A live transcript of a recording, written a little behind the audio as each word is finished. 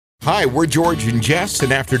Hi, we're George and Jess,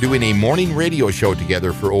 and after doing a morning radio show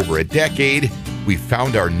together for over a decade, we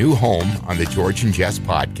found our new home on the George and Jess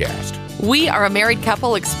podcast. We are a married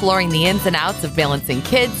couple exploring the ins and outs of balancing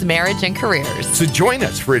kids, marriage, and careers. So join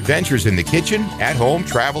us for adventures in the kitchen, at home,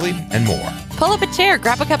 traveling, and more. Pull up a chair,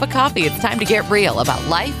 grab a cup of coffee. It's time to get real about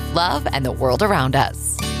life, love, and the world around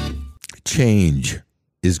us. Change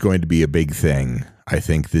is going to be a big thing, I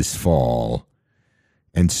think, this fall,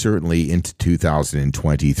 and certainly into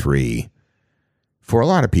 2023 for a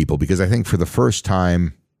lot of people, because I think for the first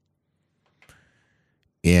time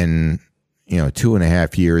in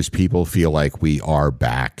 2.5 years, people feel like we are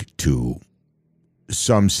back to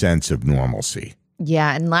some sense of normalcy.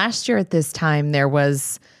 Yeah, and last year at this time, there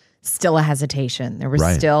was still a hesitation. There was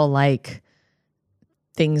still like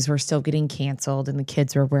things were still getting canceled and the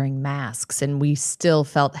kids were wearing masks and we still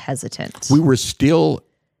felt hesitant. We were still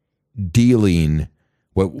dealing,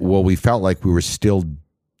 we felt like we were still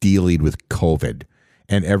dealing with COVID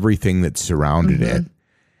and everything that surrounded it.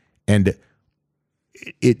 And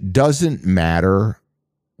it doesn't matter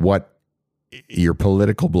what your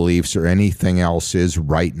political beliefs or anything else is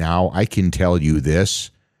right now. I can tell you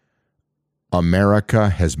this. America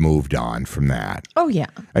has moved on from that. Oh, yeah.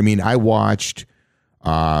 I mean, I watched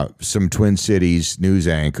some Twin Cities news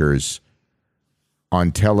anchors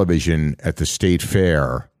on television at the State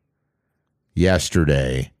Fair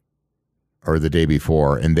yesterday or the day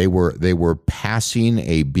before, and they were passing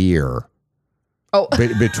a beer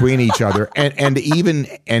between each other, and it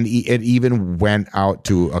even went out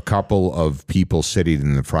to a couple of people sitting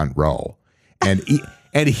in the front row, and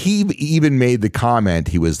he even made the comment.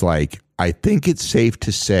 He was like, "I think it's safe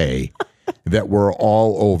to say that we're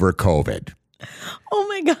all over COVID." Oh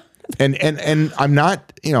my God! And I'm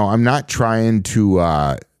not trying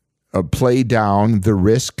to play down the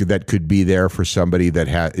risk that could be there for somebody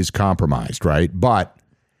that is compromised, right? But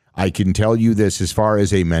I can tell you this: as far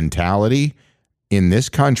as a mentality in this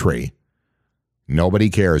country, nobody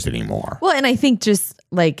cares anymore. Well, and I think just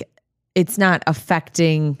like it's not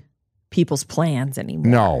affecting people's plans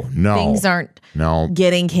anymore. No. Things aren't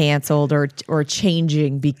getting canceled or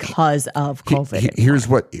changing because of COVID.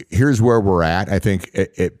 Here's where we're at. I think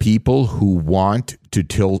people who want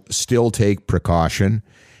to still take precaution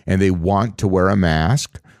and they want to wear a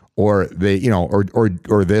mask, or they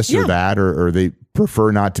or this or that, or they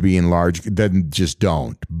prefer not to be in large, then just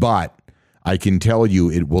don't. But I can tell you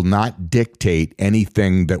it will not dictate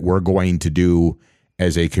anything that we're going to do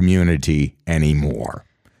as a community anymore.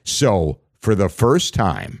 So for the first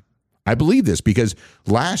time, I believe this because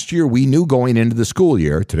last year we knew going into the school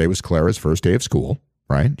year, today was Clara's first day of school,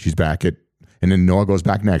 right? She's back and then Noah goes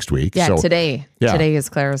back next week. Yeah, today is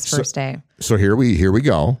Clara's first day. So here we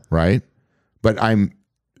go, right? But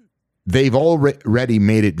they've already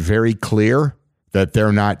made it very clear that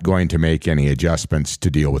they're not going to make any adjustments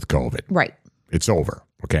to deal with COVID. Right. It's over.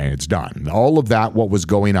 Okay, it's done. All of that, what was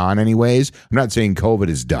going on anyways, I'm not saying COVID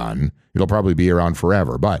is done. It'll probably be around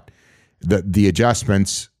forever, but the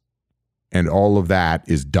adjustments and all of that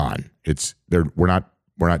is done. We're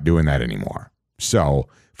not doing that anymore. So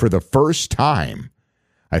for the first time,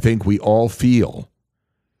 I think we all feel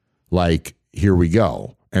like here we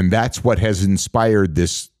go. And that's what has inspired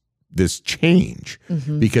this change,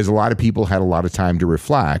 because a lot of people had a lot of time to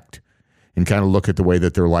reflect and kind of look at the way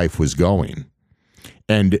that their life was going.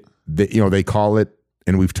 And they call it,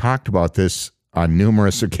 and we've talked about this on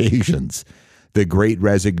numerous occasions, the Great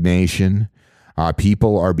Resignation.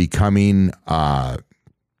 People are becoming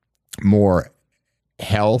more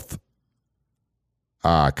health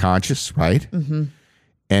conscious, right?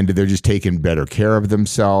 And they're just taking better care of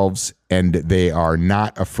themselves, and they are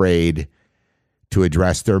not afraid to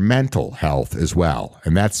address their mental health as well.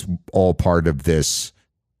 And that's all part of this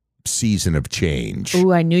season of change.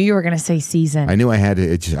 Ooh, I knew you were going to say season. I knew I had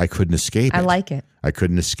to. I couldn't escape it. I like it. I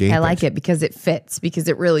couldn't escape it. I like it because it fits, because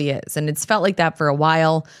it really is. And it's felt like that for a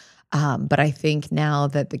while. But I think now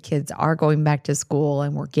that the kids are going back to school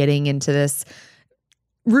and we're getting into this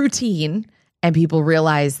routine and people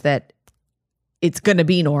realize that it's going to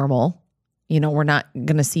be normal. We're not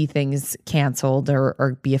going to see things canceled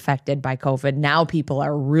or be affected by COVID. Now people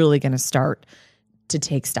are really going to start to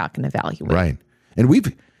take stock and evaluate. Right.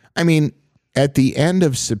 And at the end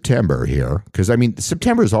of September here, because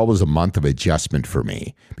September is always a month of adjustment for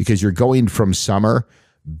me, because you're going from summer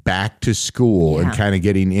back to school and kind of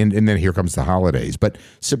getting in, and then here comes the holidays. But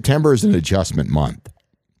September is an adjustment month.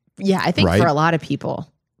 Yeah, I think for a lot of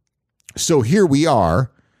people. So here we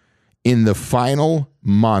are in the final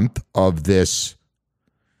month of this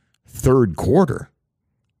third quarter.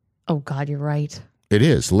 Oh, God, you're right. It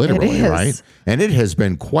is, literally, it is. right? And it has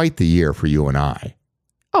been quite the year for you and I.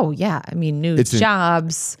 Oh, yeah. I mean, new It's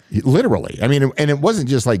jobs. Literally. I mean, and it wasn't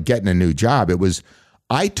just like getting a new job. It was,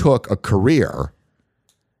 I took a career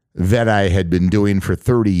that I had been doing for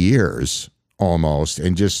 30 years almost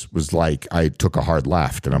and just was like, I took a hard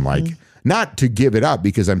left. And I'm like, not to give it up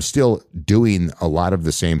because I'm still doing a lot of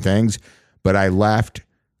the same things, but I left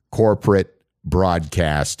corporate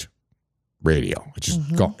broadcast radio. I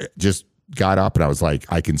just got up and I was like,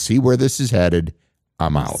 I can see where this is headed.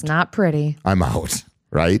 I'm out. It's not pretty. I'm out,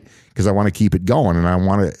 right? Because I want to keep it going and I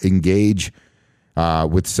want to engage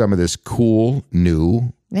with some of this cool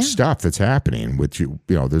new stuff that's happening. Which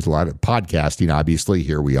there's a lot of podcasting. Obviously,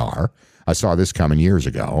 here we are. I saw this coming years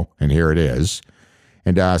ago, and here it is.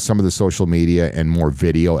 And some of the social media and more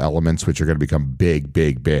video elements, which are going to become big,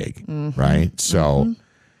 big, big, right? So,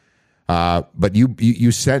 but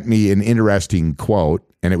you sent me an interesting quote,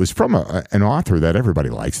 and it was from an author that everybody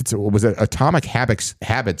likes. Was it Atomic Habits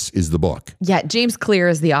is the book. Yeah, James Clear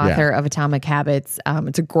is the author of Atomic Habits.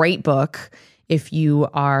 It's a great book if you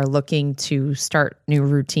are looking to start new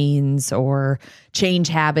routines or change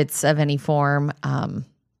habits of any form.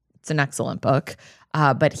 It's an excellent book.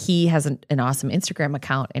 But he has an awesome Instagram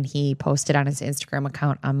account, and he posted on his Instagram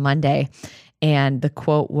account on Monday. And the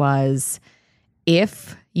quote was,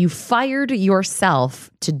 if you fired yourself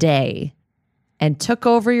today and took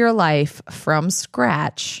over your life from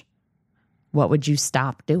scratch, what would you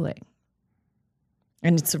stop doing?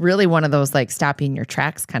 And it's really one of those like stopping your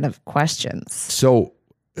tracks kind of questions. So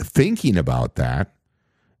thinking about that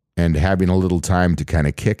and having a little time to kind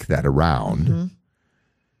of kick that around,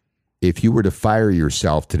 if you were to fire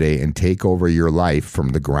yourself today and take over your life from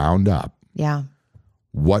the ground up,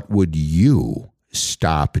 what would you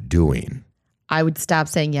stop doing? I would stop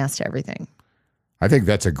saying yes to everything. I think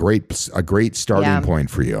that's a great starting point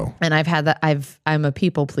for you. And I've had that. I'm a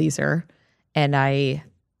people pleaser, and I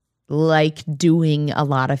like doing a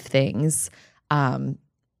lot of things.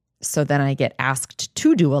 So then I get asked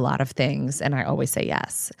to do a lot of things, and I always say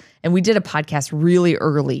yes. And we did a podcast really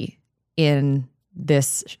early in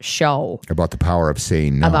this show about the power of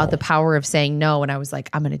saying no. About the power of saying no. And I was like,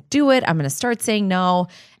 I'm going to do it. I'm going to start saying no.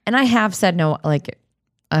 And I have said no like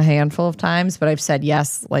a handful of times, but I've said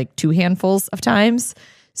yes like 2 handfuls of times.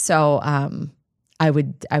 So I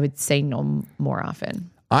would say no more often.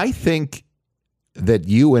 I think that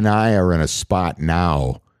you and I are in a spot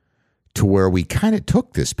now to where we kind of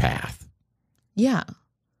took this path. Yeah.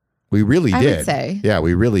 We really did. I would say. Yeah,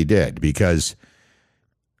 we really did, because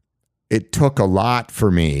it took a lot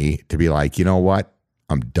for me to be like, you know what?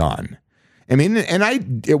 I'm done. I mean,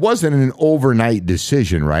 and it wasn't an overnight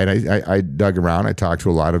decision, right? I dug around. I talked to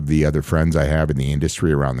a lot of the other friends I have in the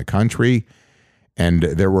industry around the country, and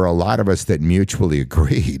there were a lot of us that mutually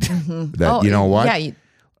agreed that, you know what? Yeah.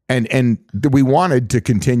 And we wanted to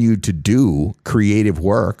continue to do creative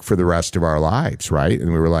work for the rest of our lives, right?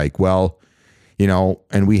 And we were like, well,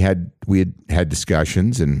 and we had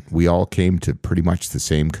discussions, and we all came to pretty much the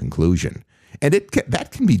same conclusion. And that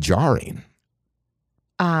can be jarring.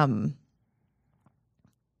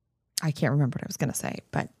 I can't remember what I was going to say,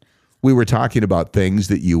 but we were talking about things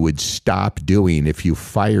that you would stop doing if you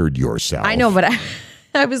fired yourself. I know, but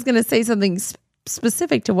I was going to say something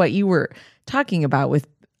specific to what you were talking about with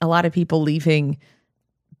a lot of people leaving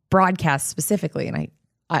broadcast specifically. And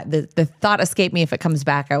the thought escaped me. If it comes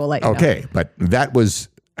back, I will let you know. Okay. But that was,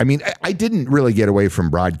 I mean, I didn't really get away from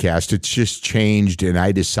broadcast. It's just changed, and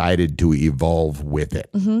I decided to evolve with it.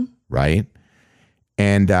 Right.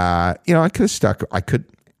 And, I could have stuck. I could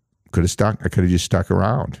have just stuck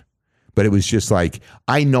around. But it was just like,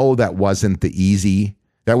 I know that wasn't the easy.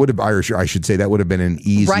 That would have, or I should say, that would have been an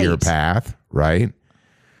easier path. Right.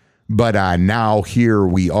 But now here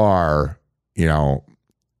we are,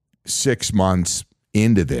 6 months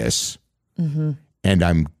into this,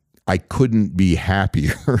 and I couldn't be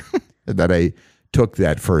happier that I took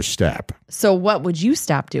that first step. So what would you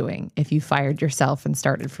stop doing if you fired yourself and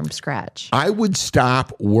started from scratch? I would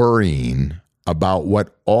stop worrying about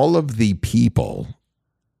what all of the people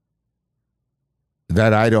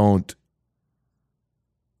that I don't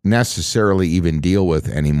necessarily even deal with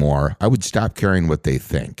anymore, I would stop caring what they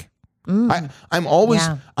think. I've always,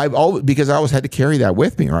 because I always had to carry that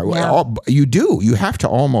with me, right? Yeah. You have to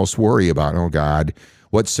almost worry about, oh God,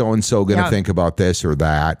 what's so-and-so going to think about this or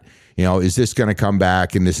that? Is this going to come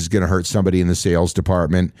back and this is going to hurt somebody in the sales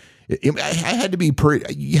department? I had to be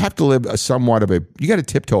you have to live you got to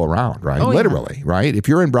tiptoe around, right? Literally, right? If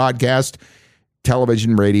you're in broadcast,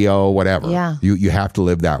 television, radio, whatever, you have to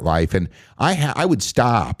live that life. And I would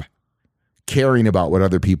stop caring about what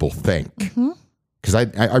other people think. Because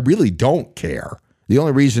I really don't care. The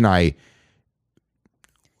only reason I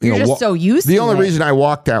You're just so used to the only it. reason I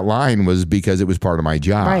walked that line was because it was part of my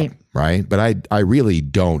job. Right. But I really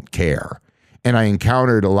don't care. And I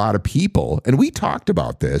encountered a lot of people, and we talked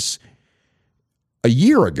about this a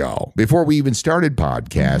year ago before we even started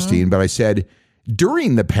podcasting. But I said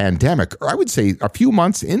during the pandemic, or I would say a few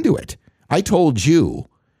months into it, I told you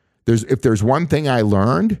if there's one thing I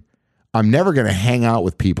learned, I'm never going to hang out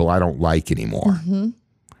with people I don't like anymore.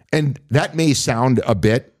 And that may sound a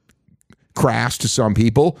bit crass to some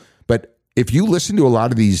people, but if you listen to a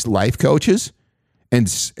lot of these life coaches and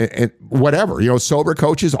whatever, sober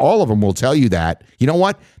coaches, all of them will tell you that, you know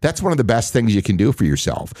what? That's one of the best things you can do for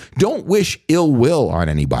yourself. Don't wish ill will on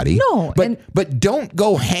anybody. No. But don't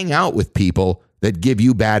go hang out with people that give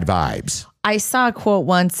you bad vibes. I saw a quote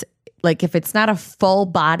once, like, if it's not a full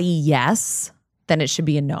body yes, then it should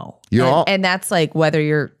be a no. And that's like whether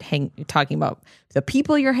you're talking about the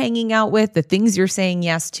people you're hanging out with, the things you're saying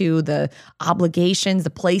yes to, the obligations, the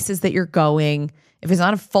places that you're going. If it's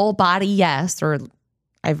not a full body yes, or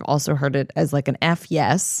I've also heard it as like an F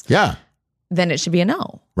yes, then it should be a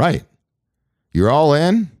no. Right. You're all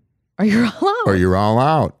in. Or you're all out. Or you're all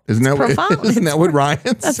out. Isn't that what Ryan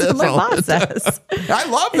that's says? That's what my boss says. I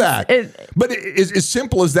love that. But as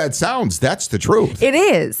simple as that sounds, that's the truth. It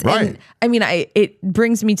is. Right. And I mean, it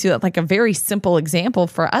brings me to like a very simple example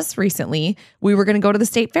for us recently. We were going to go to the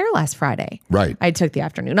state fair last Friday. Right. I took the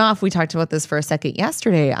afternoon off. We talked about this for a second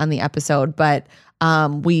yesterday on the episode, but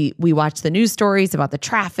we watched the news stories about the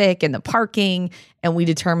traffic and the parking, and we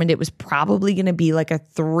determined it was probably going to be like a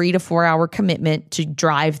 3 to 4 hour commitment to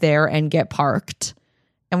drive there and get parked.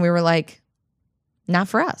 And we were like, not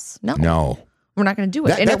for us. No. We're not going to do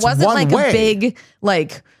it. And it wasn't like a big,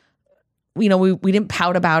 like, we didn't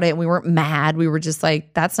pout about it and we weren't mad. We were just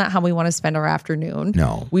like, that's not how we want to spend our afternoon.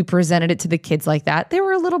 No. We presented it to the kids like that. They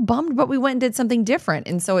were a little bummed, but we went and did something different.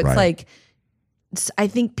 And so it's like, I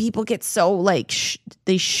think people get so like,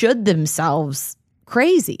 they should themselves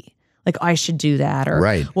crazy. Like, I should do that. Or,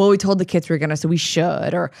 well, we told the kids we were going to, so we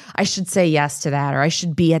should. Or I should say yes to that. Or I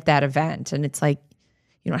should be at that event. And it's like,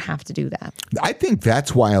 you don't have to do that. I think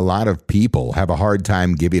that's why a lot of people have a hard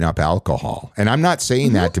time giving up alcohol. And I'm not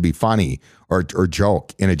saying that to be funny or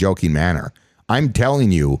joke in a joking manner. I'm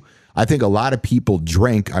telling you, I think a lot of people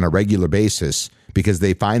drink on a regular basis because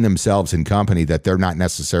they find themselves in company that they're not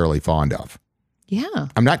necessarily fond of. Yeah.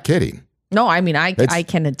 I'm not kidding. No, I mean, I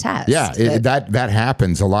can attest. Yeah, that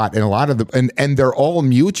happens a lot. And a lot of them, and they're all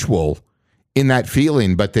mutual in that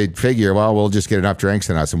feeling, but they figure, well, we'll just get enough drinks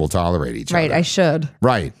in us and we'll tolerate each other. Right, I should.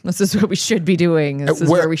 Right. This is what we should be doing. This is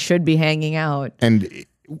where we should be hanging out. And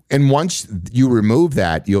once you remove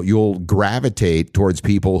that, you'll gravitate towards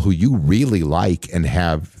people who you really like and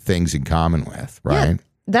have things in common with, right? Yeah,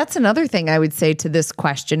 that's another thing I would say to this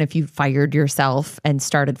question. If you fired yourself and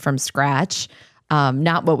started from scratch,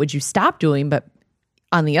 not what would you stop doing, but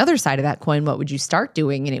on the other side of that coin, what would you start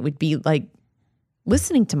doing? And it would be like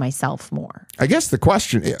listening to myself more. I guess the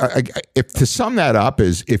question, if to sum that up,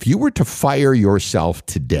 is if you were to fire yourself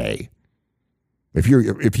today, if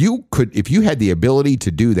you had the ability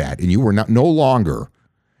to do that and you were no longer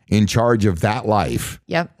in charge of that life,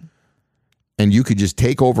 and you could just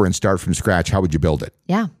take over and start from scratch, how would you build it?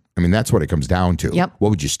 Yeah. I mean, that's what it comes down to. Yep. What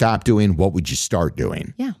would you stop doing? What would you start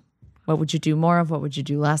doing? Yeah. What would you do more of? What would you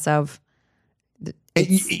do less of? And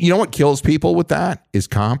you know what kills people with that is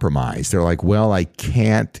compromise. They're like, well, I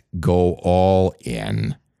can't go all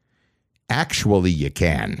in. Actually, you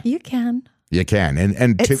can. You can. You can.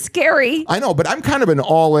 And it's scary. I know, but I'm kind of an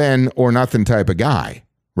all in or nothing type of guy,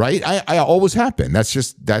 right? I always have been. That's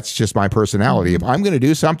just my personality. If I'm going to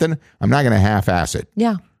do something, I'm not going to half-ass it.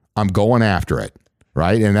 Yeah. I'm going after it.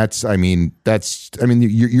 Right. And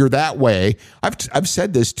you're that way. I've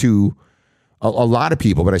said this to a lot of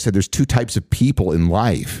people, but I said there's two types of people in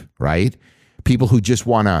life, right? People who just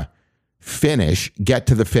want to get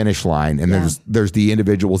to the finish line. And there's the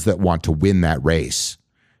individuals that want to win that race.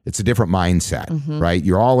 It's a different mindset, right?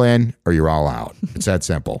 You're all in or you're all out. It's that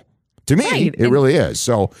simple. To me, it really is.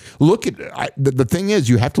 So the thing is,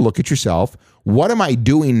 you have to look at yourself. What am I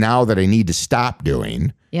doing now that I need to stop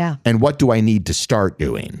doing? Yeah. And what do I need to start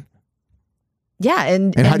doing? Yeah.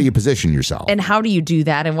 And how do you position yourself? And how do you do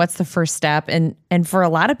that? And what's the first step? And for a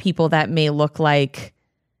lot of people, that may look like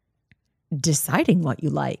deciding what you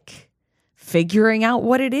like, figuring out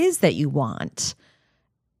what it is that you want.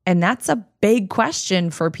 And that's a big question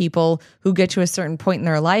for people who get to a certain point in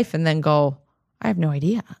their life and then go, I have no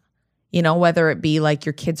idea. Whether it be like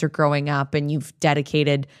your kids are growing up and you've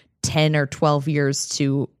dedicated 10 or 12 years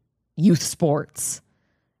to youth sports.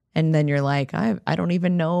 And then you're like, I don't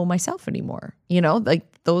even know myself anymore. Like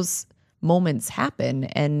those moments happen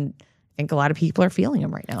and think a lot of people are feeling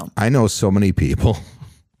them right now. I know so many people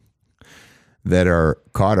that are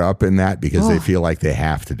caught up in that because they feel like they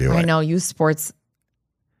have to do it. I know youth sports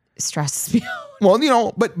stresses me out.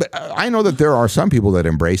 Well, but I know that there are some people that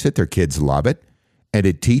embrace it. Their kids love it. And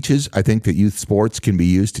it teaches, I think that youth sports can be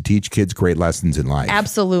used to teach kids great lessons in life.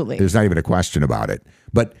 Absolutely. There's not even a question about it.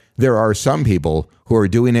 But there are some people who are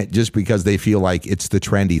doing it just because they feel like it's the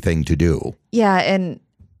trendy thing to do. Yeah,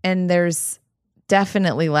 and there's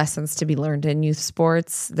definitely lessons to be learned in youth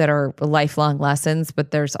sports that are lifelong lessons,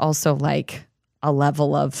 but there's also like a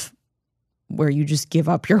level of where you just give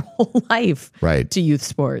up your whole life to youth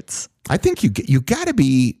sports. I think you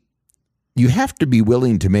have to be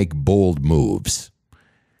willing to make bold moves.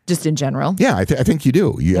 Just in general? Yeah, I think you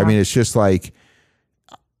do. I mean, it's just like,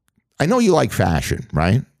 I know you like fashion,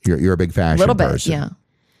 right? You're a big fashion little bit, person. yeah.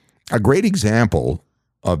 A great example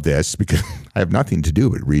of this, because I have nothing to do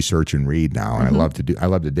but research and read now, and I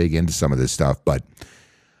love to dig into some of this stuff. But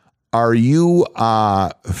are you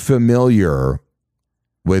familiar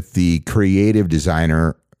with the creative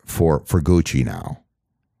designer for Gucci now?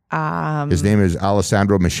 His name is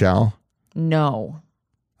Alessandro Michele. No.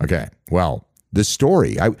 Okay. Well, the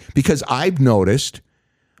story, because I've noticed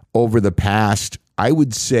over the past, I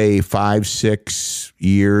would say 5, 6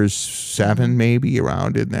 years, 7 maybe,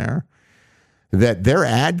 around in there, that their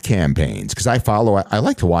ad campaigns, because I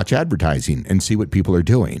like to watch advertising and see what people are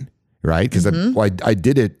doing, right? Because I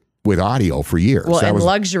did it with audio for years. Well, and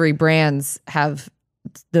luxury brands have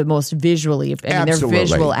the most visually, their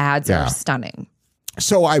visual ads are stunning.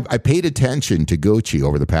 So I paid attention to Gucci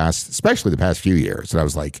over especially the past few years. And I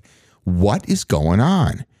was like, what is going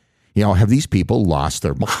on? Have these people lost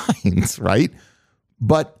their minds, right?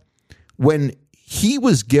 But when he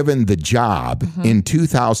was given the job in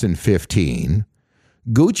 2015,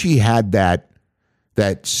 Gucci had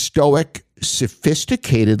that stoic,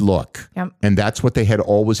 sophisticated look. Yep. And that's what they had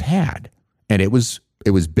always had. And it was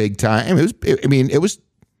big time. It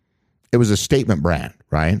was a statement brand,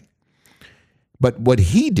 right? But what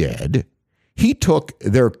he did, he took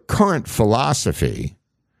their current philosophy,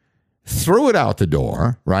 threw it out the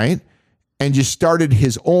door, right? And just started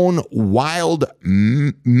his own wild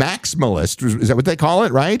maximalist, is that what they call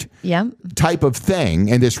it, right? Yeah. Type of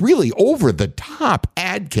thing. And this really over-the-top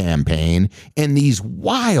ad campaign and these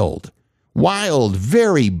wild,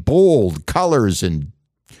 very bold colors and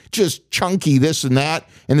just chunky this and that.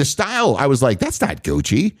 And the style, I was like, that's not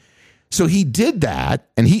Gucci. So he did that,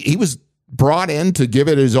 and he was brought in to give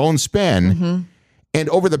it his own spin. And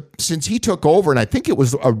since he took over, and I think it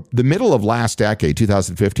was the middle of last decade,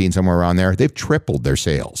 2015, somewhere around there, they've tripled their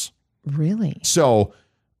sales. Really? So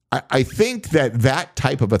I think that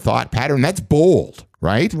type of a thought pattern, that's bold,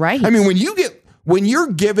 right? Right. I mean, when you're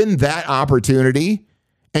given that opportunity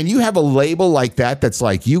and you have a label like that, that's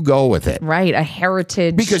like, you go with it. Right. A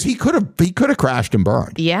heritage. Because he could have crashed and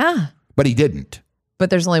burned. Yeah. But he didn't. But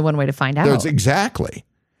there's only one way to find out. Exactly.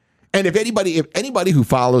 And if anybody who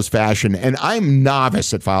follows fashion, and I'm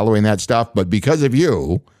novice at following that stuff, but because of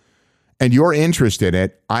you and your interest in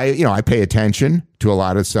it, I pay attention to a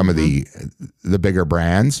lot of some of the bigger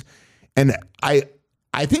brands. And I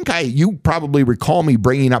think you probably recall me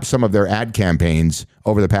bringing up some of their ad campaigns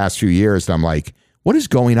over the past few years. And I'm like, what is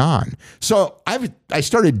going on? So I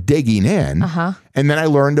started digging in, and then I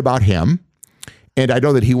learned about him. And I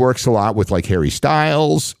know that he works a lot with like Harry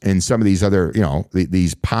Styles and some of these other,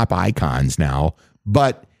 these pop icons now.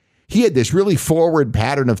 But he had this really forward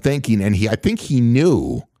pattern of thinking, and I think he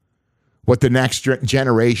knew what the next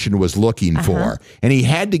generation was looking for. And he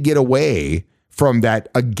had to get away from that,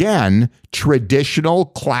 again, traditional,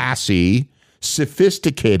 classy,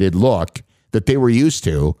 sophisticated look that they were used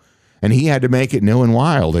to. And he had to make it new and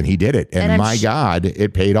wild, and he did it. And my God,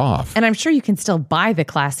 it paid off. And I'm sure you can still buy the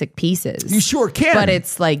classic pieces. You sure can. But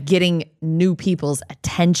it's like getting new people's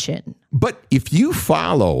attention. But if you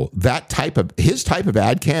follow his type of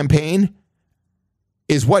ad campaign,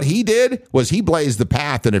 is what he did was he blazed the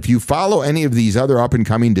path. And if you follow any of these other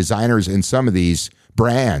up-and-coming designers in some of these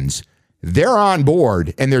brands, they're on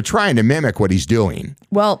board, and they're trying to mimic what he's doing.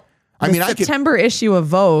 Well, the September issue of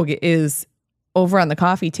Vogue is over on the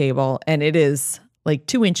coffee table, and it is like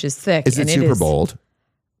 2 inches thick. Is it super bold?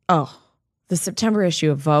 Oh, the September issue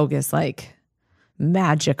of Vogue is like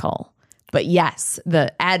magical. But yes,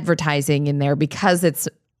 the advertising in there, because it's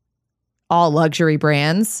all luxury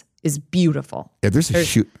brands, is beautiful. Yeah,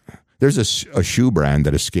 there's a shoe brand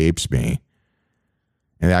that escapes me.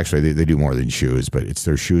 And actually, they do more than shoes, but it's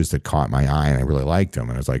their shoes that caught my eye, and I really liked them.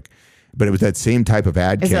 And I was like, but it was that same type of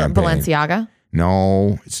ad campaign. Is it Balenciaga?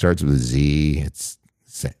 No, it starts with a Z.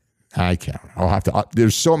 I can't. I'll have to.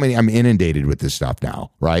 There's so many. I'm inundated with this stuff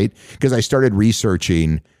now, right? Because I started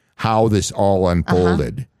researching how this all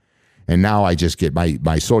unfolded. And now I just get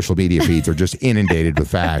my social media feeds are just inundated with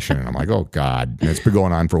fashion. And I'm like, oh, God. And it's been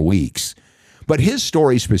going on for weeks. But his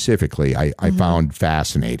story specifically, I found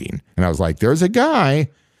fascinating. And I was like, there's a guy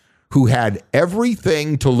who had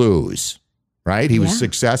everything to lose, right? He was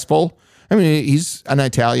successful. I mean, he's an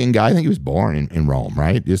Italian guy. I think he was born in Rome,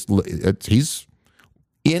 right? He's one of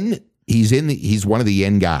the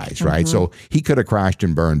in guys, right? So he could have crashed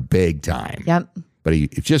and burned big time. Yep. But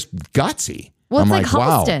it's just gutsy. Well, I'm it's like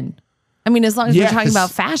Halston. I mean, as long as we're talking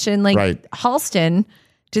about fashion, like Halston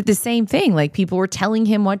did the same thing. Like people were telling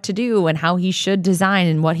him what to do and how he should design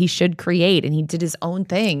and what he should create. And he did his own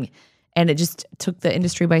thing. And it just took the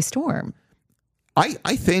industry by storm.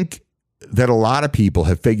 I think that a lot of people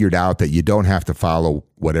have figured out that you don't have to follow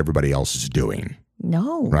what everybody else is doing.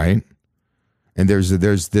 No. Right? And there's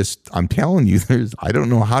this, I'm telling you, I don't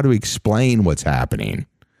know how to explain what's happening,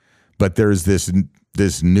 but there's this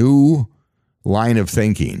new line of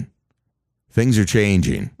thinking. Things are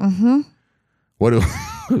changing. Mm-hmm.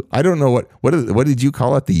 I don't know what did you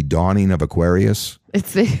call it? The dawning of Aquarius?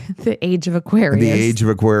 It's the age of Aquarius. The age of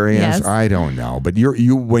Aquarius. Yes. I don't know, but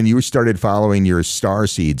you when you started following your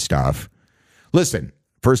starseed stuff. Listen,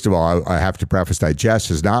 first of all, I have to preface that Jess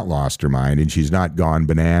has not lost her mind and she's not gone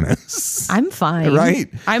bananas. I'm fine.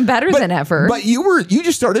 Right? I'm better than ever. But you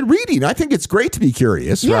just started reading. I think it's great to be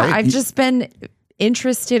curious, right? Yeah, I've just been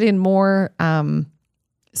interested in more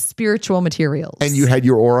spiritual materials. And you had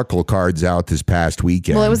your oracle cards out this past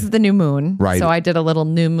weekend. Well, it was the new moon. Right. So I did a little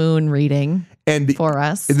new moon reading for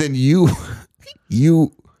us. And then you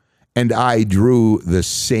and I drew the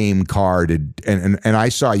same card and I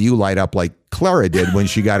saw you light up like Clara did when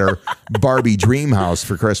she got her Barbie dream house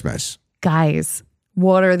for Christmas. Guys,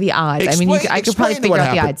 what are the odds? I could probably figure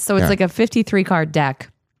out the odds. So it's like a 53 card deck.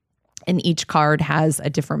 And each card has a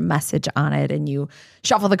different message on it. And you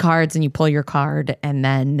shuffle the cards and you pull your card. And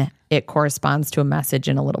then it corresponds to a message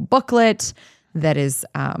in a little booklet that is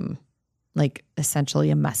like essentially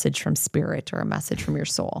a message from spirit or a message from your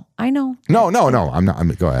soul. I know. No. I'm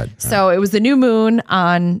not. Go ahead. So it was the new moon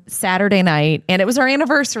on Saturday night and it was our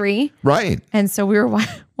anniversary. Right. And so we were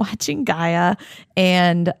watching Gaia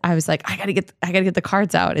and I was like, I gotta get the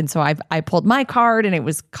cards out. And so I pulled my card and it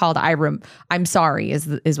was called I'm sorry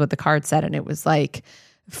is what the card said. And it was like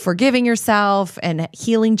forgiving yourself and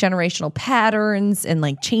healing generational patterns and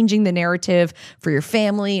like changing the narrative for your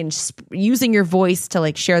family and using your voice to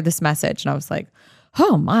like share this message. And I was like,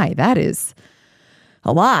 oh my, that is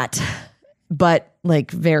a lot, but like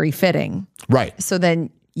very fitting. Right. So then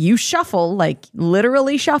you shuffle, like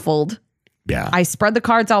literally shuffled. Yeah. I spread the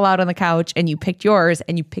cards all out on the couch and you picked yours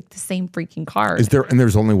and you picked the same freaking card.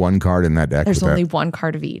 There's only one card in that deck? There's only one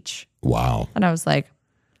card of each. Wow. And I was like,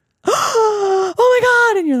 oh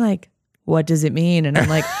my God. And you're like, what does it mean? And I'm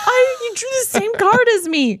like, you drew the same card as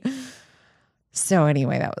me. So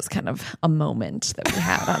anyway, that was kind of a moment that we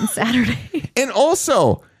had on Saturday. And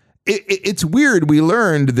also, it's weird. We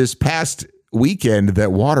learned this past weekend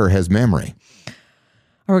that water has memory.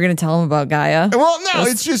 Are we going to tell them about Gaia? Well, no,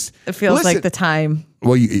 it's just... It feels like the time.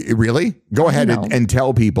 Well, really? Go ahead and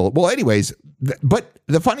tell people. Well, anyways, but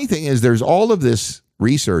the funny thing is there's all of this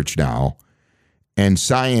research now and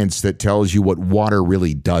science that tells you what water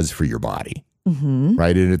really does for your body,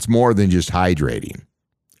 right? And it's more than just hydrating.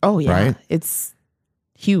 Oh, yeah. Right? It's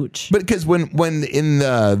huge. But because when in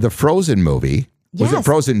the Frozen movie, was it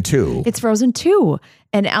Frozen 2? It's Frozen 2.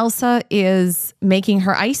 And Elsa is making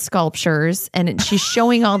her ice sculptures and she's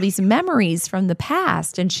showing all these memories from the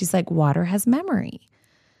past. And she's like, water has memory.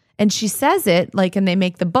 And she says it like, and they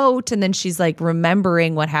make the boat. And then she's like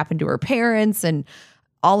remembering what happened to her parents and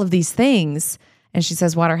all of these things. And she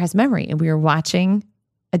says, water has memory. And we were watching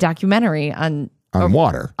a documentary on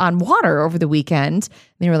water over the weekend.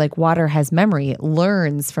 And they were like, water has memory. It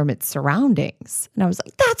learns from its surroundings. And I was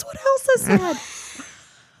like, that's what Elsa said.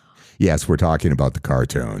 Yes, we're talking about the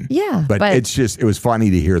cartoon. Yeah. But it was funny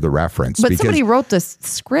to hear the reference. But somebody wrote this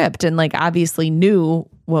script and like obviously knew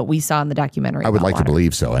what we saw in the documentary. I would like to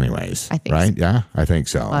believe so anyways. I think right? So. Yeah, I think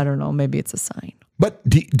so. I don't know. Maybe it's a sign. But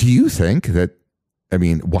do you think that, I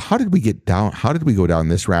mean, well, how did we go down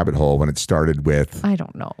this rabbit hole when it started with? I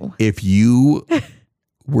don't know. If you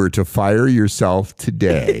were to fire yourself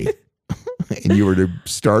today and you were to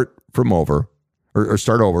start from over or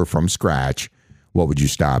start over from scratch, what would you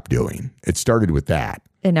stop doing? It started with that.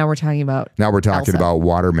 And now we're talking about Elsa. About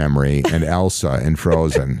water memory and Elsa and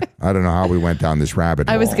Frozen. I don't know how we went down this rabbit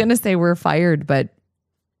hole. I was going to say we're fired, but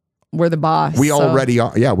we're the boss. We already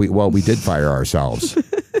are. Yeah, we did fire ourselves.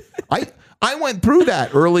 I went through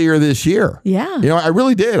that earlier this year. Yeah. You know, I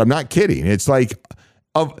really did. I'm not kidding. It's like,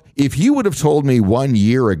 if you would have told me 1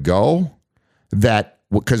 year ago that,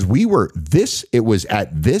 because it was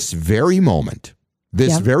at this very moment,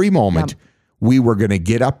 Yep. we were going to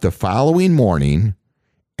get up the following morning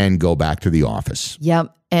and go back to the office.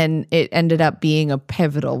 Yep. And it ended up being a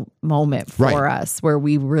pivotal moment for us where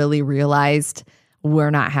we really realized we're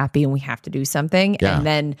not happy and we have to do something. Yeah. And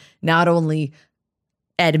then not only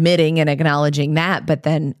admitting and acknowledging that, but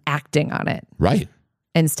then acting on it Right.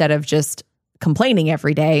 instead of just complaining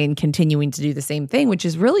every day and continuing to do the same thing, which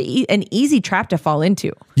is really an easy trap to fall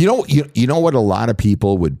into. You know what a lot of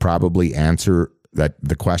people would probably answer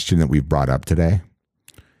the question that we've brought up today?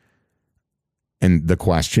 And the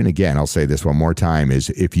question, again, I'll say this one more time, is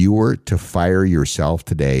if you were to fire yourself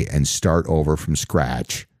today and start over from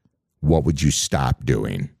scratch, what would you stop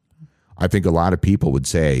doing? I think a lot of people would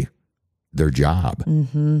say their job.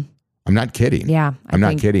 Mm-hmm. I'm not kidding. Yeah. I'm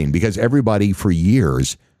not kidding, because everybody for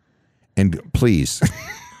years, and please,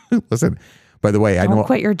 listen, by the way, Don't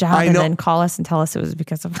quit your job and then call us and tell us it was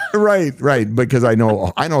because of Right. Because I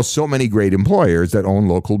know so many great employers that own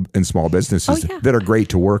local and small businesses that are great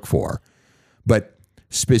to work for. But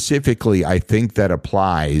specifically, I think that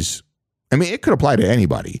applies. I mean, it could apply to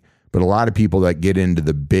anybody, but a lot of people that get into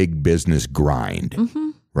the big business grind,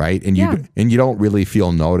 right? And you don't really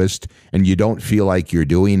feel noticed, and you don't feel like you're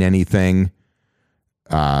doing anything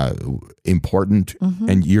important,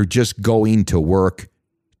 and you're just going to work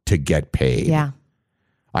to get paid. Yeah.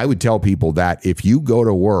 I would tell people that if you go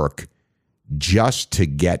to work just to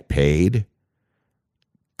get paid,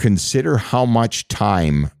 consider how much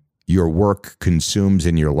time your work consumes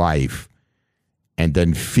in your life, and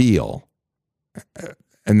then tell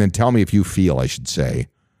me if you feel, I should say,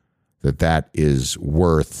 that is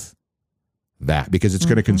worth that, because it's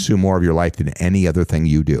going to consume more of your life than any other thing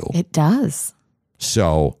you do. It does.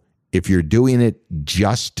 So if you're doing it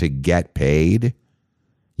just to get paid,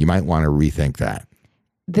 you might want to rethink that.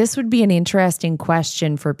 This would be an interesting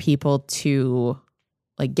question for people to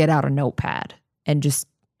like get out a notepad and just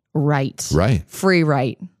write. Right. Free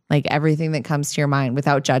write. Like everything that comes to your mind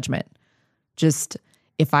without judgment. Just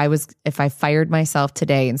if I fired myself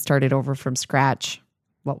today and started over from scratch,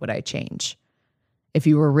 what would I change? If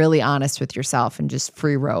you were really honest with yourself and just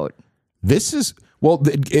free wrote. This is, well,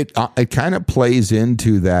 it kind of plays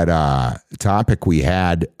into that topic we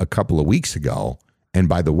had a couple of weeks ago. And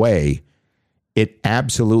by the way, it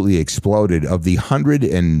absolutely exploded. Of the 100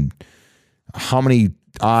 and how many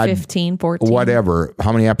odd 15, 14, whatever,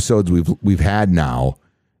 how many episodes we've had now,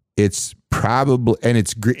 it's probably, and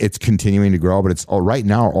it's continuing to grow, but it's right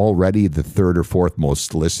now already the third or fourth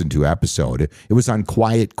most listened to episode. It was on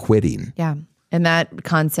quiet quitting. Yeah. And that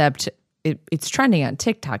concept, it's trending on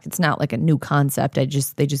TikTok. It's not like a new concept. They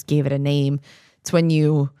just gave it a name. It's when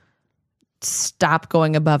you stop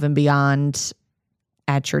going above and beyond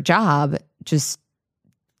at your job, just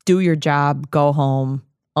do your job, go home,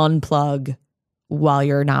 unplug while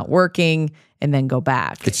you're not working, and then go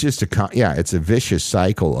back. It's just it's a vicious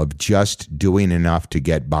cycle of just doing enough to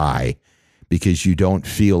get by because you don't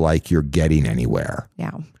feel like you're getting anywhere.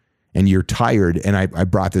 Yeah. And you're tired, and I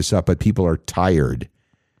brought this up, but people are tired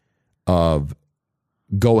of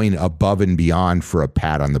going above and beyond for a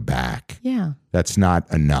pat on the back. Yeah. That's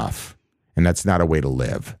not enough, and that's not a way to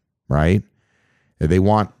live, right? They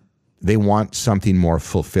want something more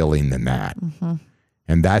fulfilling than that. Mm-hmm.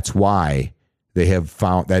 And that's why they have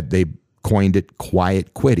found that they coined it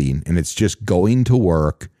quiet quitting, and it's just going to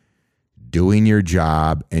work, doing your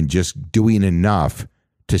job, and just doing enough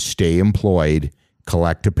to stay employed,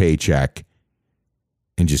 collect a paycheck,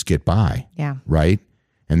 and just get by. Yeah. Right?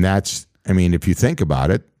 And that's, I mean, if you think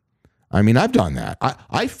about it, I mean, I've done that.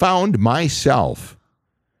 I found myself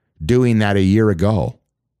doing that a year ago.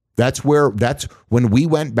 That's when we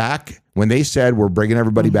went back, when they said we're bringing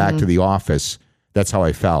everybody back to the office, that's how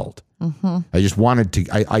I felt. Mm-hmm. I just wanted to,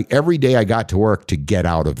 I every day I got to work to get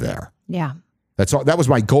out of there. Yeah. That's all. That was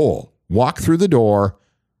my goal. Walk through the door.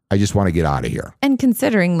 I just want to get out of here. And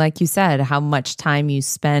considering, like you said, how much time you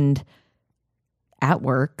spend at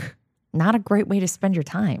work, not a great way to spend your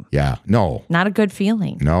time. Yeah. No. Not a good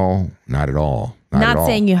feeling. No, not at all. Not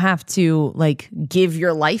saying you have to like give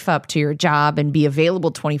your life up to your job and be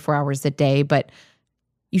available 24 hours a day, but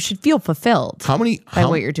you should feel fulfilled by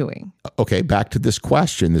what you're doing. Okay, back to this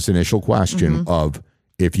question, this initial question of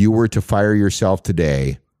if you were to fire yourself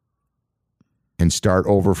today and start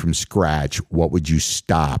over from scratch, what would you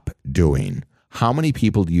stop doing? How many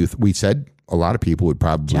people do we said a lot of people would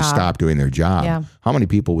probably stop doing their job. Yeah. How many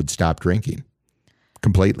people would stop drinking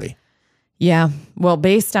completely? Yeah. Well,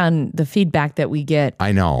 based on the feedback that we get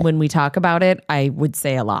I know. when we talk about it, I would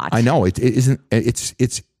say a lot. I know. It isn't.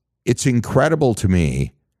 It's incredible to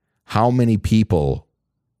me how many people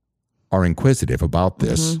are inquisitive about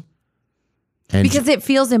this. And Because it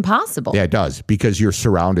feels impossible. yeah, it does, because you're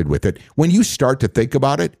surrounded with it. When you start to think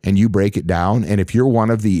about it and you break it down, and if you're one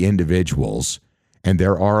of the individuals, and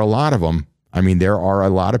there are a lot of them, I mean, there are a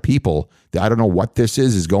lot of people, I don't know what this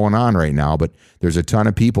is going on right now, but there's a ton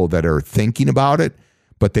of people that are thinking about it,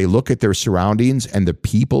 but they look at their surroundings and the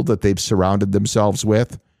people that they've surrounded themselves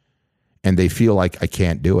with, and they feel like, I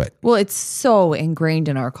can't do it. Well, it's so ingrained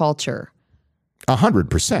in our culture.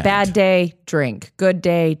 100%. Bad day, drink. Good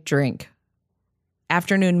day, drink.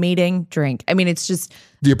 Afternoon meeting, drink. I mean, it's just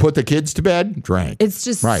Do you put the kids to bed? Drink. It's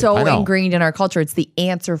just Right, so I know. ingrained in our culture. It's the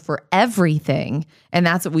answer for everything. And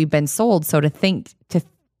that's what we've been sold. So to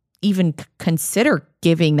even consider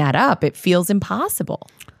giving that up, it feels impossible.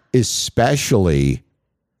 Especially,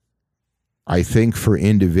 I think, for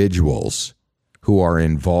individuals who are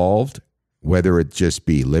involved, whether it just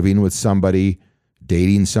be living with somebody,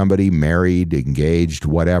 dating somebody, married, engaged,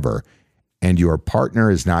 whatever, and your partner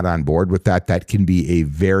is not on board with that, that can be a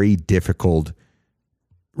very difficult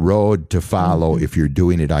road to follow if you're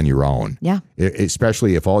doing it on your own. Yeah.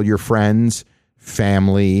 Especially if all your friends,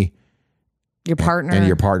 family, Your partner, and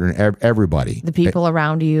your partner, everybody, the people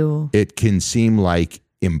around you. it can seem like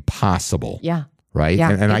impossible. Yeah. Right. Yeah.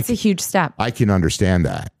 And It's a huge step. I can understand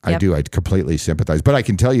that. I Yep. do. I completely sympathize. But I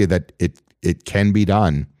can tell you that it can be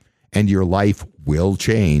done, and your life will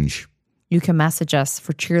change. You can message us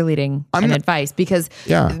for cheerleading and advice because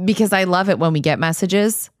I love it when we get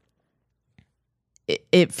messages.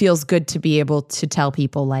 It feels good to be able to tell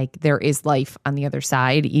people like there is life on the other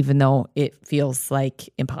side, even though it feels like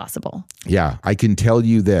impossible. Yeah. I can tell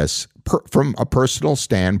you this from a personal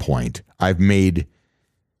standpoint. I've made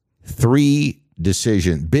 3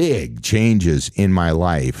 big changes in my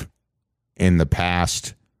life in the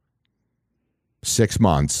past 6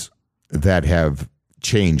 months that have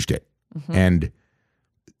changed it. And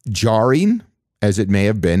jarring as it may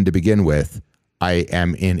have been to begin with, I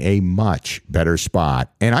am in a much better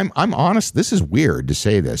spot. And I'm honest, this is weird to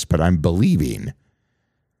say this, but I'm believing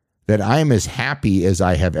that I am as happy as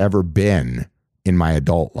I have ever been in my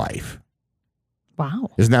adult life. Wow.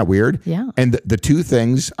 Isn't that weird? Yeah. And the 2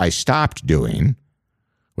 things I stopped doing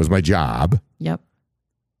was my job, Yep.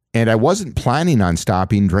 and I wasn't planning on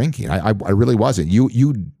stopping drinking. I really wasn't.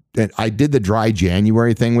 I did the dry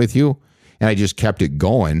January thing with you, and I just kept it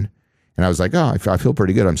going. And I was like, oh, I feel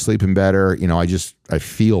pretty good. I'm sleeping better. You know, I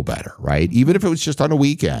feel better, right? Even if it was just on the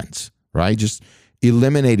weekends, right? Just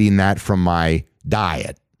eliminating that from my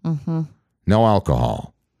diet. No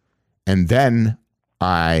alcohol. And then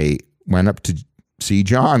I went up to see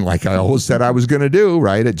John, like I always said I was going to do,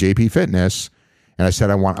 right, at JP Fitness. And I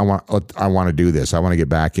said, I want to do this. I want to get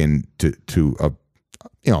back into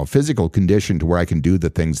a physical condition to where I can do the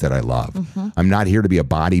things that I love. I'm not here to be a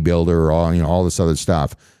bodybuilder or all this other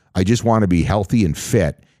stuff. I just want to be healthy and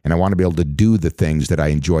fit, and I want to be able to do the things that I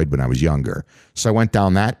enjoyed when I was younger. So I went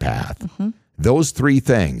down that path. Those 3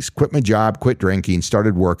 things: quit my job, quit drinking,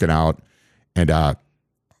 started working out, and a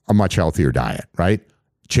much healthier diet, right?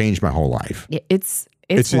 Changed my whole life. It's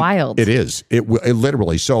wild. It is. It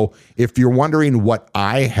literally. So if you're wondering what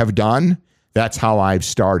I have done, that's how I've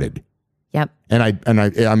started. Yep.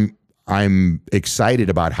 And I'm excited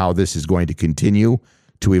about how this is going to continue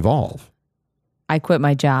to evolve. I quit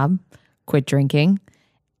my job, quit drinking,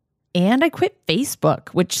 and I quit Facebook,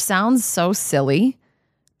 which sounds so silly,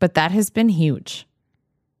 but that has been huge.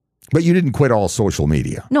 But you didn't quit all social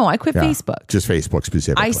media. No, I quit Facebook. Just Facebook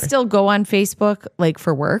specifically. I still go on Facebook like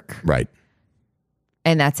for work, Right.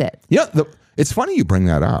 and that's it. Yeah. It's funny you bring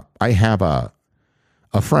that up. I have a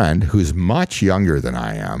friend who's much younger than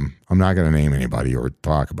I am. I'm not going to name anybody or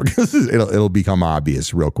talk about because it'll become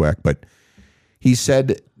obvious real quick. But he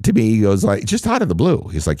said to me, he goes like, just out of the blue,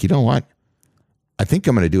 he's like, you know what? I think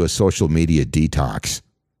I'm going to do a social media detox.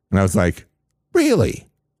 And I was like, really?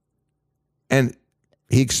 And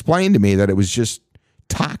he explained to me that it was just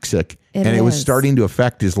toxic it was starting to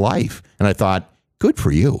affect his life. And I thought, good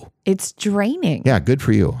for you. It's draining. Yeah, good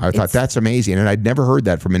for you. I thought that's amazing. And I'd never heard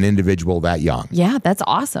that from an individual that young. Yeah, that's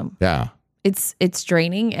awesome. Yeah. It's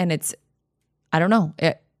draining, and I don't know.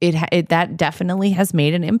 It that definitely has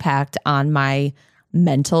made an impact on my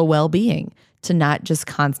mental well-being to not just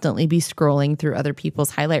constantly be scrolling through other people's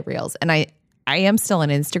highlight reels. And I am still on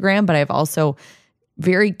Instagram, but I've also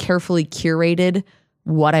very carefully curated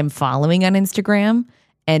what I'm following on Instagram.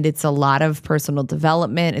 And it's a lot of personal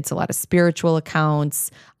development. It's a lot of spiritual accounts.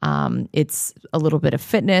 It's a little bit of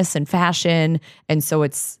fitness and fashion. And so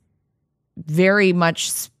it's very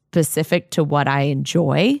much specific to what I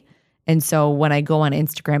enjoy. And so when I go on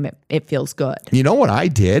Instagram, it feels good. You know what I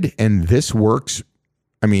did? And this works.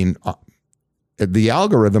 I mean, the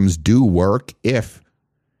algorithms do work if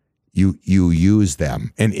you use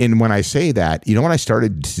them. And when I say that, you know what I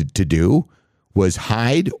started to do was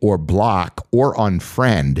hide or block or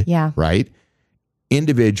unfriend, right?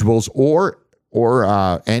 Individuals or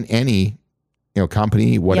any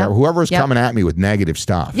company, whatever, whoever's coming at me with negative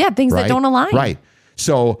stuff. Yeah, things that don't align. Right.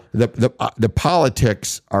 So the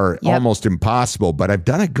politics are almost impossible, but I've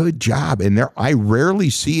done a good job, and I rarely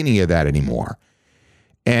see any of that anymore.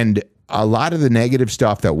 And a lot of the negative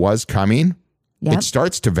stuff that was coming, it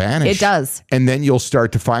starts to vanish. It does. And then you'll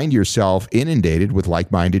start to find yourself inundated with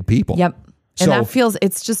like-minded people. Yep. And So-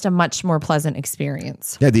 it's just a much more pleasant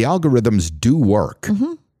experience. Yeah, the algorithms do work.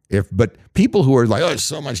 Mm-hmm. But people who are like, oh, there's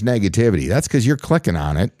so much negativity, that's because you're clicking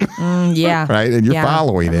on it, Yeah. right? And you're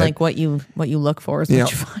following And it. like what you look for is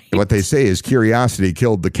what you find. What they say is curiosity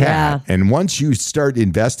killed the cat. Yeah. And once you start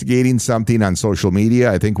investigating something on social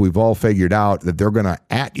media, I think we've all figured out that they're going to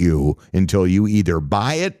at you until you either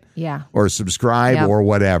buy it or subscribe or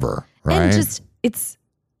whatever, right? And just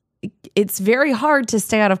it's very hard to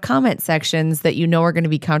stay out of comment sections that are going to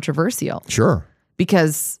be controversial, Sure.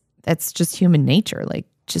 because that's just human nature. Like,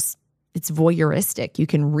 it's voyeuristic. You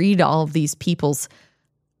can read all of these people's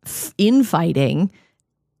infighting.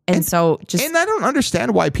 And And I don't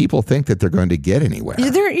understand why people think that they're going to get anywhere.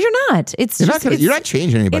 you're not. You're not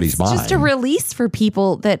changing anybody's mind. It's just a release for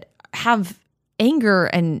people that have anger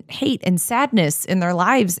and hate and sadness in their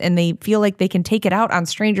lives, and they feel like they can take it out on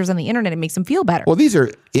strangers on the internet. It makes them feel better. Well, these are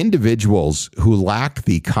individuals who lack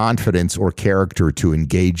the confidence or character to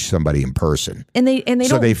engage somebody in person. And they So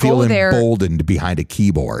don't they feel go there. emboldened behind a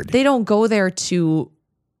keyboard. They don't go there to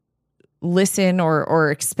listen or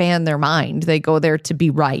expand their mind. They go there to be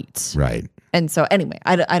right. Right. And so anyway,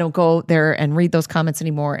 I don't go there and read those comments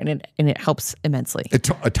anymore, and it helps immensely. A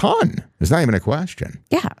ton. It's not even a question.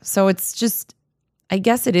 Yeah. So it's just, I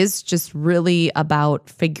guess it is just really about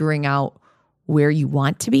figuring out where you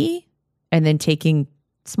want to be and then taking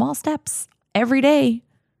small steps every day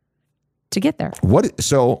to get there.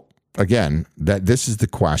 So again, this is the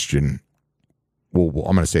question. Well,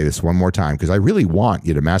 I'm going to say this one more time because I really want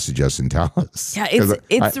you to message us and tell us. Yeah,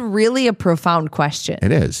 it's really a profound question.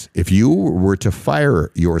 It is. If you were to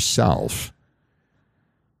fire yourself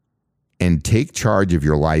and take charge of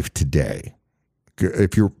your life today,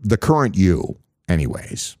 if you're the current you,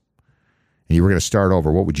 anyways, and you were going to start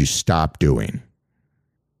over, what would you stop doing?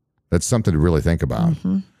 That's something to really think about.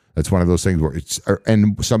 Mm-hmm. That's one of those things where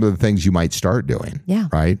and some of the things you might start doing. Yeah.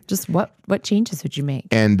 Right. Just what changes would you make?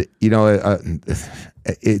 And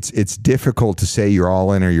it's difficult to say you're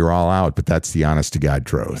all in or you're all out, but that's the honest to God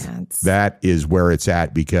truth. Yeah, that is where it's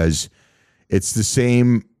at, because it's the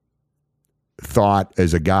same thought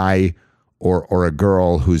as a guy or a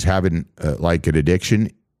girl who's having like an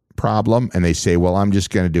addiction problem, and they say, well, I'm just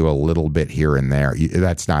going to do a little bit here and there.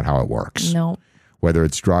 That's not how it works. No. Whether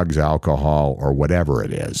it's drugs, alcohol, or whatever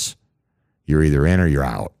it is, you're either in or you're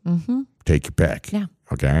out. Mm-hmm. Take your pick. Yeah.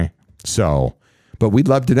 Okay. So, but we'd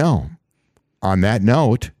love to know. On that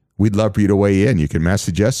note, we'd love for you to weigh in. You can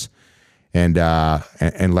message us and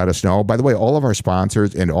let us know. By the way, all of our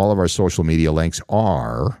sponsors and all of our social media links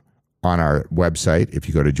are on our website. If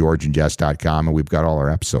you go to georgeandjess.com, and we've got all our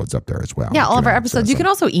episodes up there as well. Yeah, all of our episodes. You can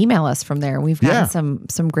also email us from there. We've gotten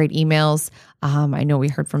some great emails. I know we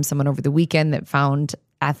heard from someone over the weekend that found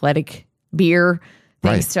Athletic beer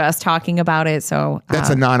thanks to us talking about it. So that's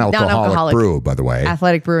a non-alcoholic brew, by the way.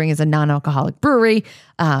 Athletic Brewing is a non-alcoholic brewery,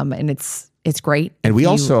 and it's great. And we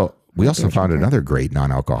also found another great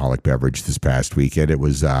non-alcoholic beverage this past weekend. It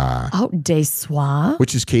was Des Soirs,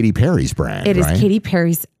 which is Katy Perry's brand. It is Katy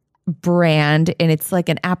Perry's brand, and it's like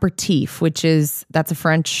an aperitif, that's a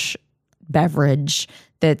French beverage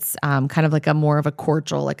that's kind of like a more of a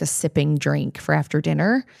cordial, like a sipping drink for after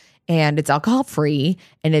dinner. And it's alcohol free,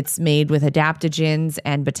 and it's made with adaptogens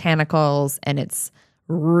and botanicals, and it's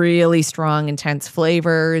really strong, intense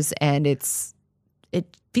flavors, and it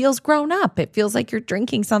feels grown up. It feels like you're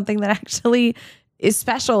drinking something that actually is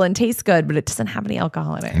special and tastes good, but it doesn't have any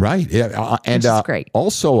alcohol in it. Right. Yeah. And which is great.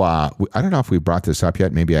 Also, I don't know if we brought this up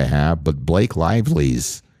yet. Maybe I have, but Blake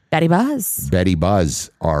Lively's Betty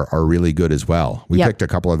Buzz are really good as well. We picked a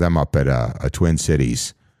couple of them up at a Twin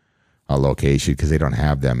Cities location because they don't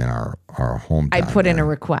have them in our hometown. I put in a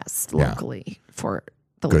request locally for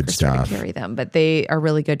the liquor store to carry them, but they are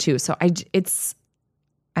really good too. So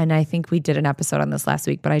and I think we did an episode on this last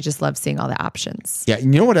week, but I just love seeing all the options. Yeah, you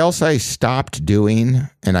know what else I stopped doing,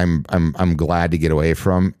 and I'm glad to get away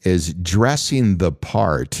from, is dressing the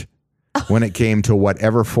part when it came to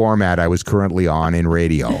whatever format I was currently on in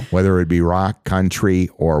radio, whether it be rock, country,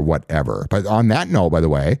 or whatever. But on that note, by the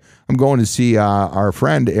way, I'm going to see our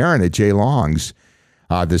friend Aaron at Jay Long's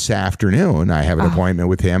this afternoon. I have an appointment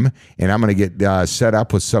with him, and I'm going to get set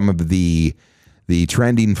up with some of the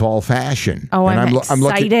trending fall fashion. Oh, and I'm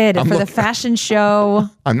excited for the fashion show.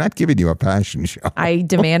 I'm not giving you a fashion show. I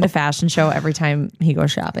demand a fashion show every time he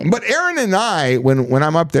goes shopping. But Aaron and I, when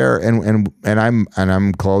I'm up there and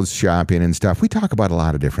I'm clothes shopping and stuff, we talk about a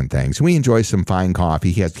lot of different things. We enjoy some fine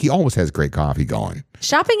coffee. He always has great coffee going.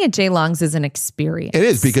 Shopping at Jay Long's is an experience. It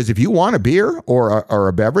is, because if you want a beer or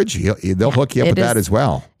a beverage, they'll hook you up with that as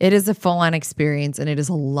well. It is a full-on experience, and it is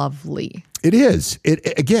lovely. It is.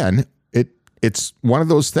 It's one of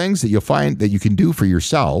those things that you'll find that you can do for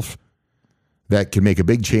yourself that can make a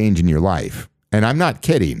big change in your life. And I'm not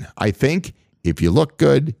kidding. I think if you look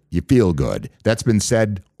good, you feel good. That's been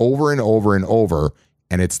said over and over and over,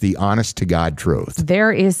 and it's the honest to God truth.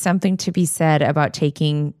 There is something to be said about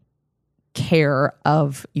taking care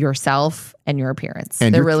of yourself and your appearance.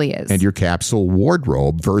 There really is. And your capsule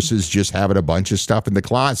wardrobe versus just having a bunch of stuff in the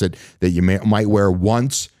closet that you might wear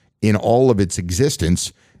once in all of its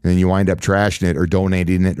existence, and then you wind up trashing it or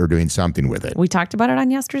donating it or doing something with it. We talked about it on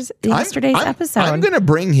yesterday's episode. I'm going to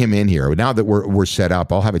bring him in here. Now that we're set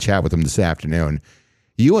up, I'll have a chat with him this afternoon.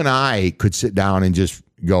 You and I could sit down and just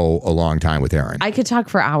go a long time with Aaron. I could talk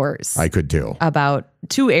for hours. I could too.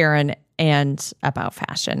 To Aaron and about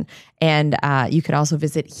fashion. And you could also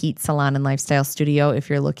visit Heat Salon and Lifestyle Studio if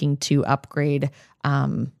you're looking to upgrade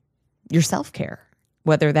your self-care,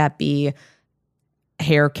 whether that be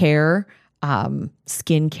hair care,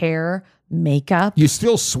 skin care, makeup. You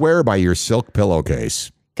still swear by your silk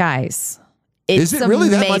pillowcase. Guys, it's Is it really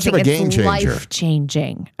amazing. that much of a game changer? It's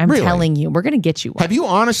life-changing. I'm Really? telling you. We're going to get you one. Have you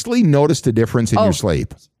honestly noticed a difference in your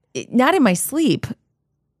sleep? Not in my sleep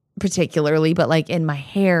particularly, but like in my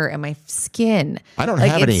hair and my skin. I don't like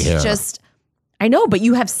have any hair. It's just, I know, but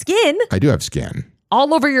you have skin I do have skin.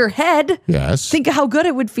 all over your head. Yes. Think of how good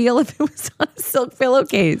it would feel if it was on a silk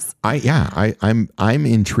pillowcase. I'm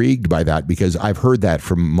intrigued by that because I've heard that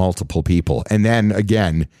from multiple people. And then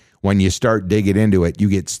again, when you start digging into it, you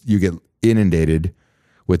get inundated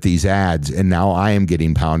with these ads, and now I am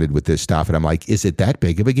getting pounded with this stuff, and I'm like, is it that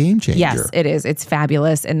big of a game changer? Yes, it is. It's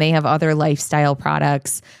fabulous. And they have other lifestyle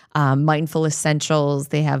products, mindful essentials.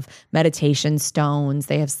 They have meditation stones.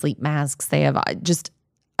 They have sleep masks. They have just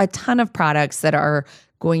a ton of products that are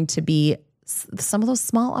going to be some of those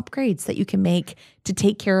small upgrades that you can make to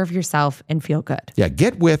take care of yourself and feel good. Yeah,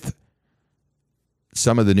 get with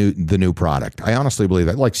some of the new product. I honestly believe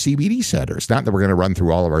that, like CBD centers. Not that we're going to run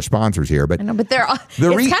through all of our sponsors here, but I know, but they're all,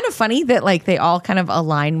 it's kind of funny that like they all kind of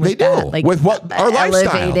align with that, like with what our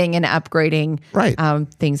lifestyle, elevating and upgrading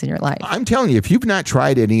things in your life. I'm telling you, if you've not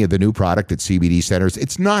tried any of the new product at CBD centers,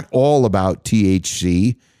 it's not all about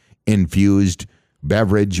THC infused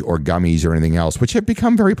beverage or gummies or anything else, which have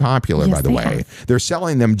become very popular, by the way. They're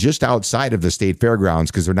selling them just outside of the state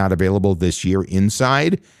fairgrounds because they're not available this year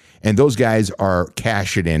inside. And those guys are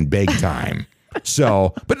cashing in big time.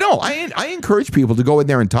 So, but no, I encourage people to go in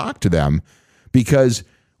there and talk to them, because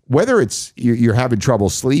whether it's you're having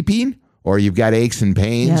trouble sleeping or you've got aches and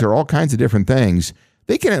pains or all kinds of different things,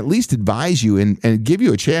 they can at least advise you and give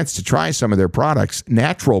you a chance to try some of their products,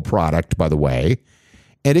 natural product, by the way.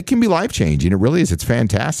 And it can be life-changing. It really is. It's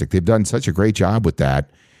fantastic. They've done such a great job with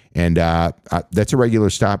that. And that's a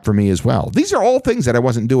regular stop for me as well. These are all things that I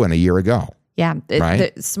wasn't doing a year ago. Yeah.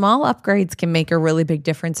 The small upgrades can make a really big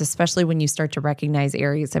difference, especially when you start to recognize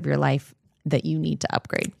areas of your life that you need to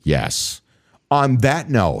upgrade. Yes. On that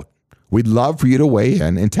note, we'd love for you to weigh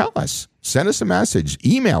in and tell us. Send us a message.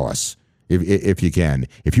 Email us if you can.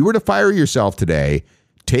 If you were to fire yourself today,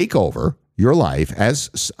 take over your life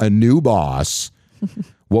as a new boss,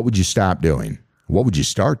 what would you stop doing? What would you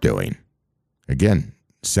start doing? Again,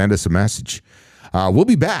 send us a message. We'll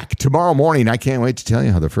be back tomorrow morning. I can't wait to tell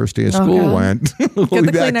you how the first day of school went. Get the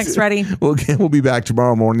Kleenex ready. We'll be back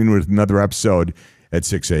tomorrow morning with another episode at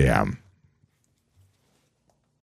 6 a.m.